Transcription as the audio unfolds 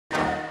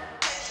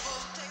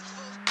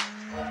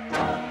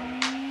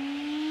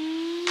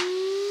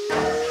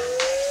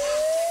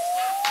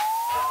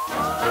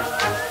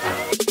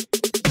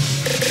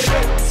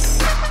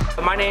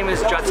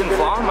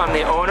I'm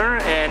the owner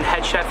and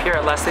head chef here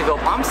at Leslieville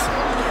Pumps.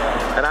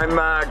 And I'm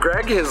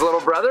Greg, his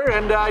little brother,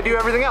 and I do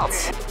everything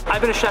else.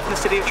 I've been a chef in the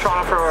city of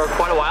Toronto for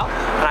quite a while,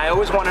 and I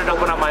always wanted to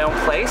open up my own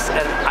place,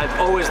 and I've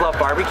always loved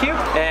barbecue.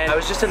 And I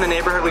was just in the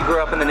neighborhood, we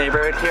grew up in the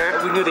neighborhood here.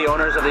 We knew the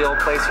owners of the old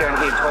place here, and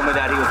he had told me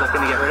that he was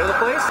looking to get rid of the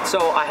place.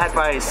 So I had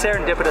my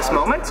serendipitous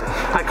moment.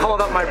 I called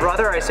up my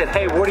brother, I said,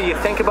 hey, what do you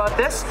think about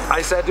this?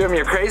 I said to him,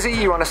 you're crazy,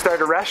 you want to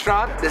start a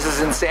restaurant? This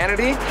is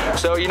insanity.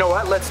 So you know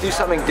what, let's do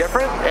something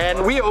different.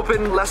 And we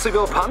opened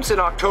Leslieville Pumps in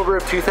October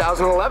of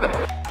 2011.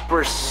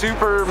 We're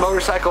super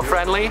motorcycle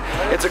friendly.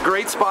 It's a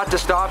great spot to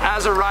stop.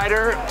 As a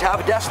rider, to have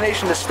a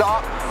destination to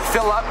stop,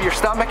 fill up your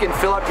stomach and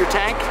fill up your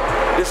tank,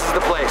 this is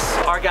the place.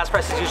 Our gas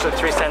price is usually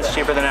 3 cents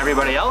cheaper than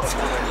everybody else,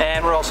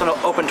 and we're also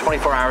open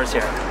 24 hours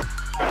here.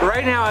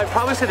 Right now, I'd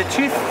probably say the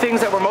two things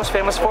that we're most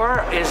famous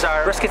for is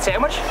our brisket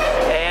sandwich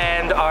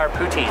and our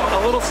poutine.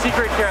 A little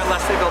secret here at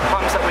Leslieville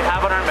Pumps that we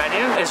have on our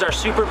menu is our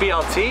super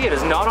BLT. It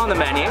is not on the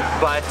menu,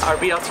 but our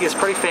BLT is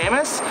pretty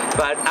famous,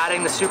 but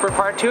adding the super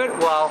part to it,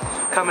 well,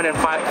 come in and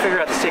figure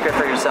out the secret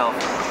for yourself.